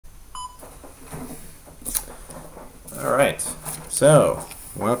Alright, so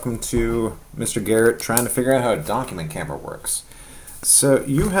welcome to Mr. Garrett trying to figure out how a document camera works. So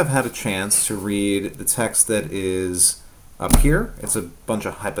you have had a chance to read the text that is up here. It's a bunch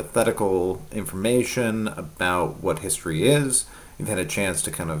of hypothetical information about what history is. You've had a chance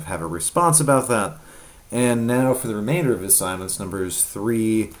to kind of have a response about that. And now for the remainder of assignments, numbers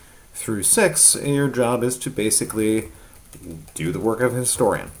 3 through 6, your job is to basically do the work of a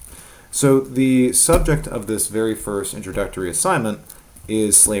historian. So the subject of this very first introductory assignment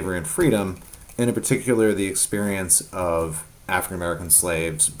is slavery and freedom, and in particular the experience of African American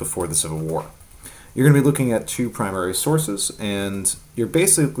slaves before the Civil War. You're going to be looking at two primary sources, and you're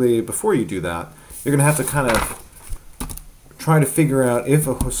basically, before you do that, you're going to have to kind of try to figure out if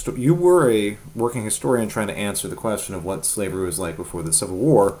you were a working historian trying to answer the question of what slavery was like before the Civil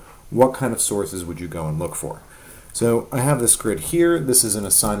War, what kind of sources would you go and look for? So I have this grid here. This is an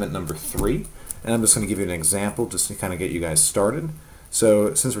assignment number 3, and I'm just going to give you an example just to kind of get you guys started.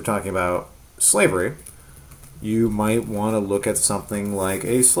 So since we're talking about slavery, you might want to look at something like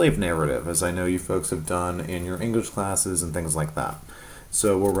a slave narrative, as I know you folks have done in your English classes and things like that.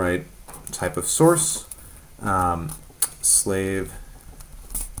 So we'll write type of source, slave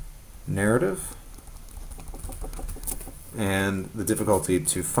narrative, and the difficulty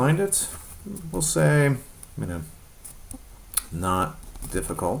to find it, we'll say, not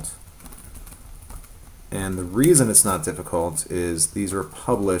difficult. And the reason it's not difficult is these are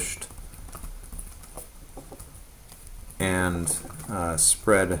published and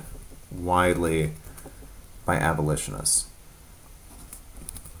spread widely by abolitionists.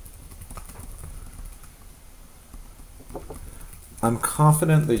 I'm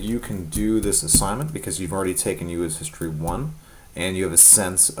confident that you can do this assignment because you've already taken U.S. History 1 and you have a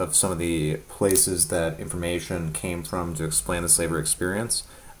sense of some of the places that information came from to explain the slavery experience.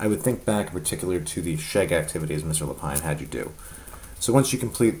 I would think back in particular to the SHEG activities Mr. Lapine had you do. So once you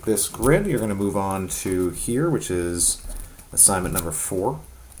complete this grid, you're going to move on to here, which is assignment number 4.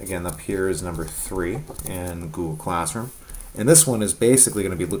 Again, up here is number 3 in Google Classroom. And this one is basically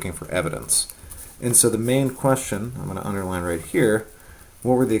going to be looking for evidence. And so the main question, I'm going to underline right here,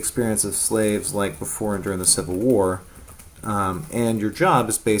 what were the experience of slaves like before and during the Civil War? And your job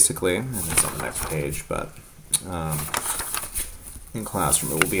is basically, and it's on the next page, but in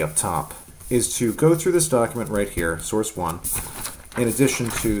Classroom it will be up top, is to go through this document right here, source 1, in addition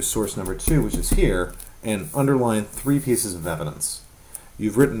to source number 2, which is here, and underline 3 pieces of evidence.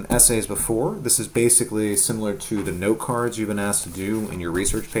 You've written essays before. This is basically similar to the note cards you've been asked to do in your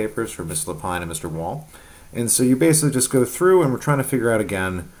research papers for Mr. Lapine and Mr. Wall. And so you basically just go through and we're trying to figure out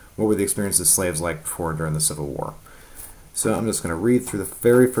again what were the experiences of slaves like before and during the Civil War. So I'm just going to read through the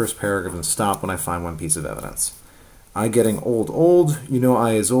very first paragraph and stop when I find one piece of evidence. I getting old, you know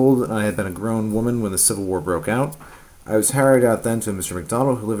I is old, and I had been a grown woman when the Civil War broke out. I was harried out then to Mr.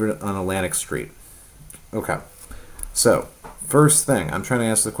 McDonald who lived on Atlantic Street. Okay, so first thing, I'm trying to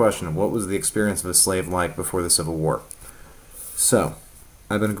ask the question, what was the experience of a slave like before the Civil War? So,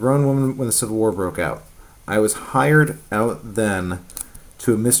 I've been a grown woman when the Civil War broke out. I was hired out then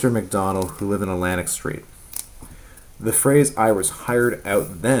to a Mr. McDonald who lived in Atlantic Street. The phrase, I was hired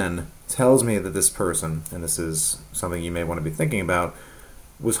out then, tells me that this person, and this is something you may want to be thinking about,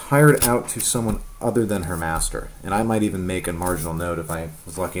 was hired out to someone other than her master. And I might even make a marginal note if I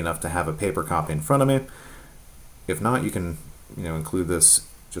was lucky enough to have a paper copy in front of me. If not, you can include this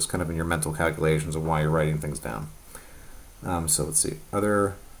just kind of in your mental calculations of why you're writing things down. So let's see,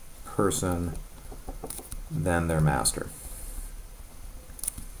 other person than their master.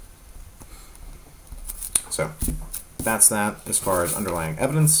 So that's that as far as underlying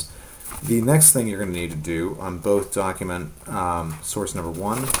evidence. The next thing you're going to need to do on both document source number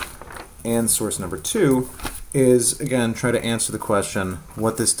 1 and source number 2 is, again, try to answer the question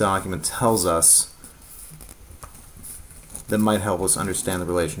what this document tells us that might help us understand the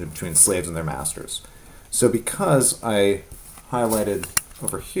relationship between slaves and their masters. So because I highlighted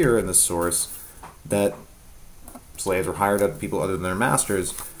over here in the source that slaves were hired out to people other than their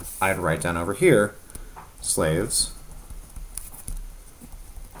masters, I'd write down over here, slaves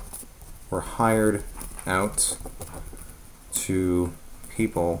were hired out to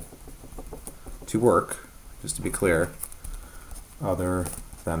people to work, just to be clear, other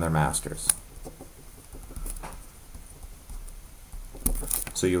than their masters.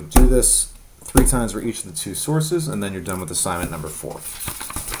 So you'll do this 3 times for each of the 2 sources, and then you're done with assignment number 4.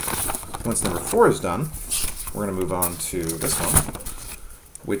 Once number 4 is done, we're going to move on to this one,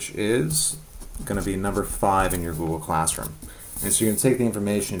 which is going to be number 5 in your Google Classroom. And so you're going to take the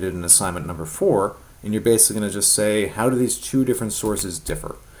information you did in assignment number 4, and you're basically going to just say, how do these 2 different sources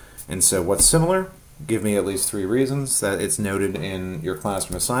differ? And so what's similar? give me at least 3 reasons that it's noted in your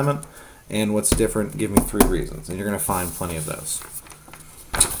classroom assignment, and what's different, give me 3 reasons, and you're going to find plenty of those.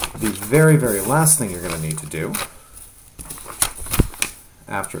 The very, very last thing you're going to need to do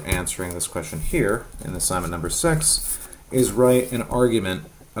after answering this question here in assignment number 6 is write an argument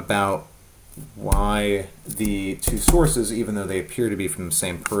about why the 2 sources, even though they appear to be from the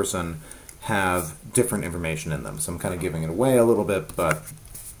same person, have different information in them. So I'm kind of giving it away a little bit, but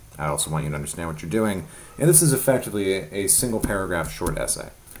I also want you to understand what you're doing. And this is effectively a single paragraph short essay.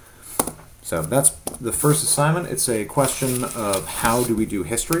 So that's the first assignment. It's a question of how do we do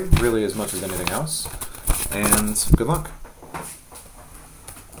history, really as much as anything else. And good luck.